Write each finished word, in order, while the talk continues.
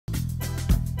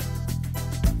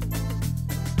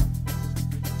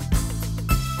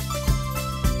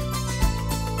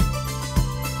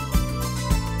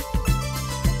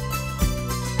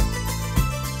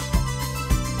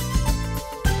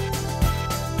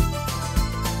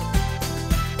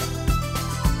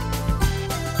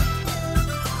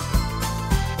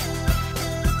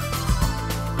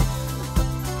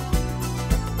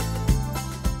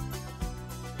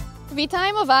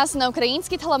Вітаємо вас на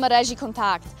українській телемережі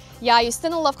 «Контакт». Я,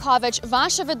 Justine Lewkowicz,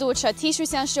 ваша ведуча,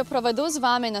 тішуся, що проведу з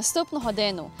вами наступну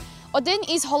годину. Один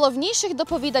із головніших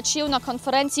доповідачів на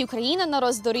конференції «Україна на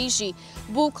роздоріжжі»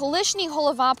 був колишній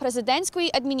голова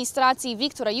президентської адміністрації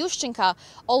Віктора Ющенка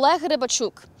Олег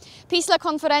Рибачук. Після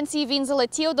конференції він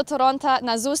залетів до Торонто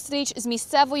на зустріч з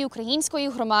місцевою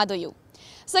українською громадою.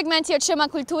 В сегменті «Очима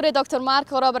культури» доктор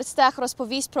Марко Роберт Стех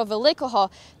розповість про великого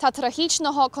та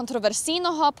трагічного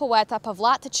контроверсійного поета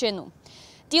Павла Тичину.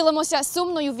 Ділимося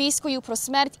сумною вісткою про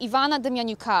смерть Івана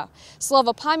Дем'янюка.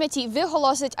 Слово пам'яті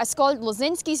виголосить Аскольд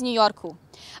Лозинський з Нью-Йорку.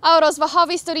 А у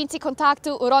розваговій сторінці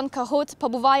 «Контакту» Урон Кагут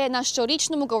побуває на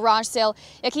щорічному гараж-сейл,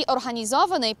 який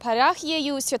організований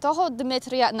парахією святого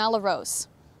Дмитрія на Ла-Роз.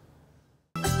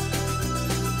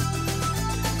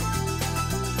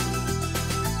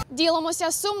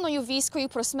 Ділимося сумною вісткою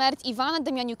про смерть Івана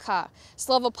Дем'янюка.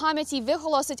 Слово пам'яті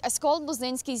виголосить Аскольд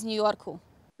Лозинський з Нью-Йорку.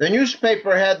 The newspaper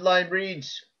headline reads,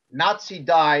 "Nazi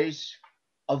dies,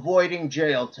 avoiding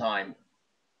jail time."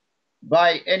 By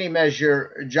any measure,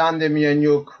 John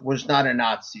Demjanjuk was not a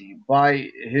Nazi.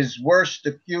 By his worst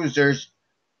accusers,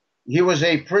 he was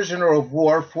a prisoner of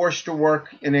war forced to work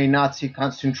in a Nazi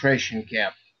concentration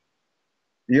camp.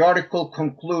 The article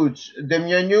concludes,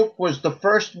 Demjanjuk was the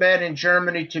first man in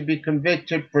Germany to be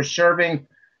convicted for serving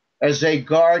as a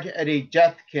guard at a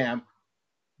death camp,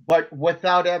 but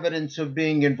without evidence of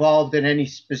being involved in any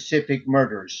specific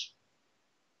murders.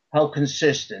 How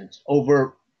consistent. Over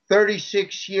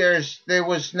 36 years, there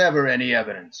was never any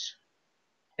evidence.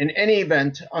 In any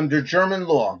event, under German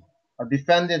law, a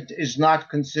defendant is not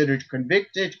considered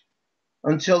convicted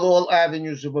until all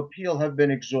avenues of appeal have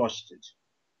been exhausted.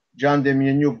 John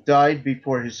Demjanjuk died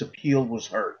before his appeal was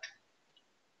heard.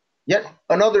 Yet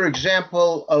another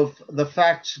example of the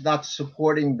facts not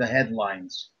supporting the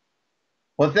headlines.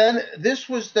 But then, this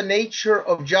was the nature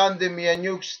of John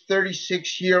Demjanjuk's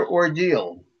 36-year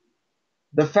ordeal.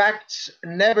 The facts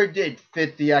never did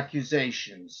fit the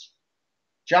accusations.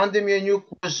 John Demjanjuk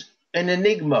was an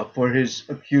enigma for his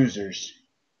accusers.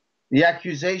 The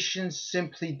accusations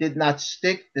simply did not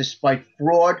stick despite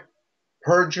fraud,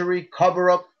 perjury,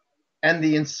 cover-up, and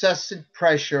the incessant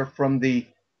pressure from the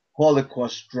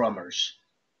Holocaust drummers.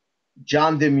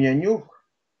 John Demjanjuk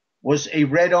was a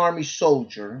Red Army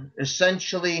soldier,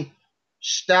 essentially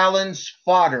Stalin's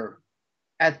fodder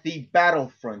at the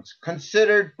battlefront,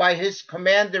 considered by his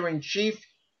commander-in-chief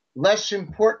less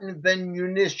important than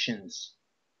munitions.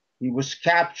 He was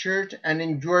captured and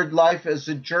endured life as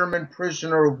a German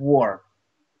prisoner of war.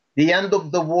 The end of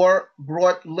the war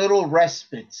brought little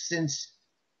respite, since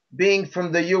being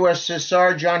from the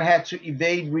USSR, John had to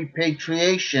evade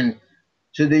repatriation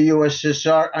to the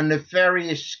USSR, a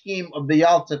nefarious scheme of the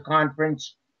Yalta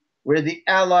Conference, where the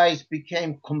Allies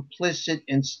became complicit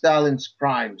in Stalin's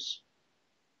crimes.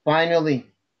 Finally,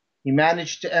 he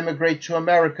managed to emigrate to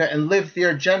America and live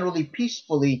there generally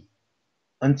peacefully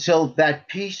until that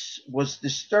peace was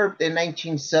disturbed in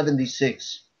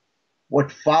 1976.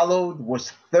 What followed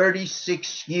was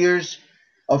 36 years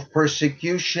of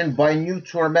persecution by new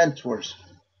tormentors,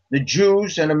 the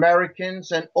Jews and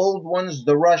Americans, and old ones,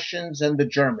 the Russians and the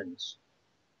Germans.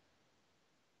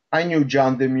 I knew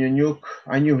John Demjanjuk.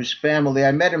 I knew his family.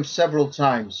 I met him several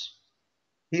times.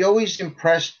 He always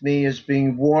impressed me as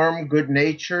being warm,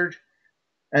 good-natured,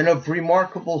 and of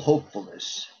remarkable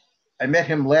hopefulness. I met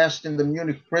him last in the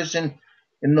Munich prison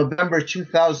in November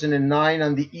 2009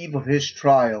 on the eve of his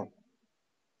trial.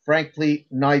 Frankly,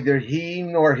 neither he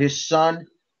nor his son,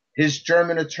 his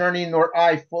German attorney, nor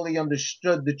I fully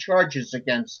understood the charges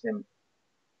against him.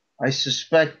 I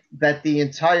suspect that the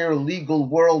entire legal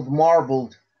world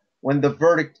marveled when the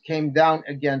verdict came down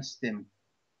against him.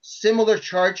 Similar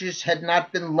charges had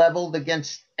not been leveled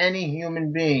against any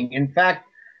human being. In fact,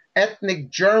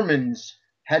 ethnic Germans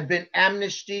had been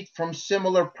amnestied from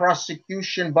similar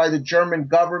prosecution by the German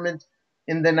government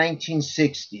in the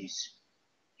 1960s.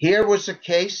 Here was a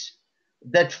case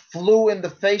that flew in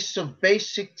the face of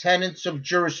basic tenets of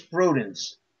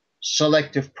jurisprudence: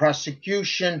 selective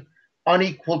prosecution,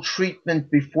 unequal treatment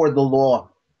before the law.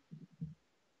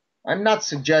 I'm not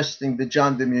suggesting that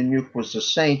John Demjanjuk was a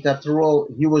saint. After all,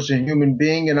 he was a human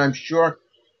being, and I'm sure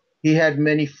he had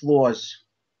many flaws.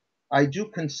 I do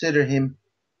consider him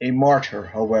a martyr,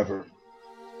 however.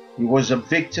 He was a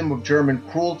victim of German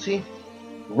cruelty,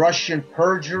 Russian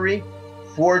perjury,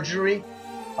 forgery,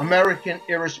 American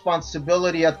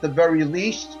irresponsibility at the very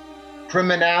least,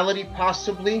 criminality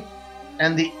possibly,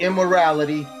 and the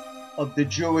immorality of the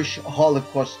Jewish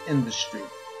Holocaust industry.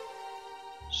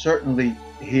 Certainly,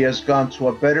 he has gone to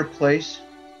a better place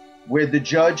where the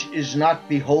judge is not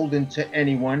beholden to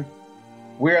anyone,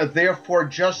 where therefore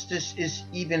justice is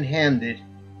even-handed,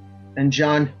 and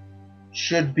John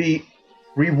should be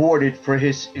rewarded for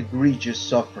his egregious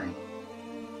suffering.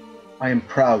 I am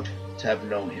proud to have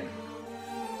known him.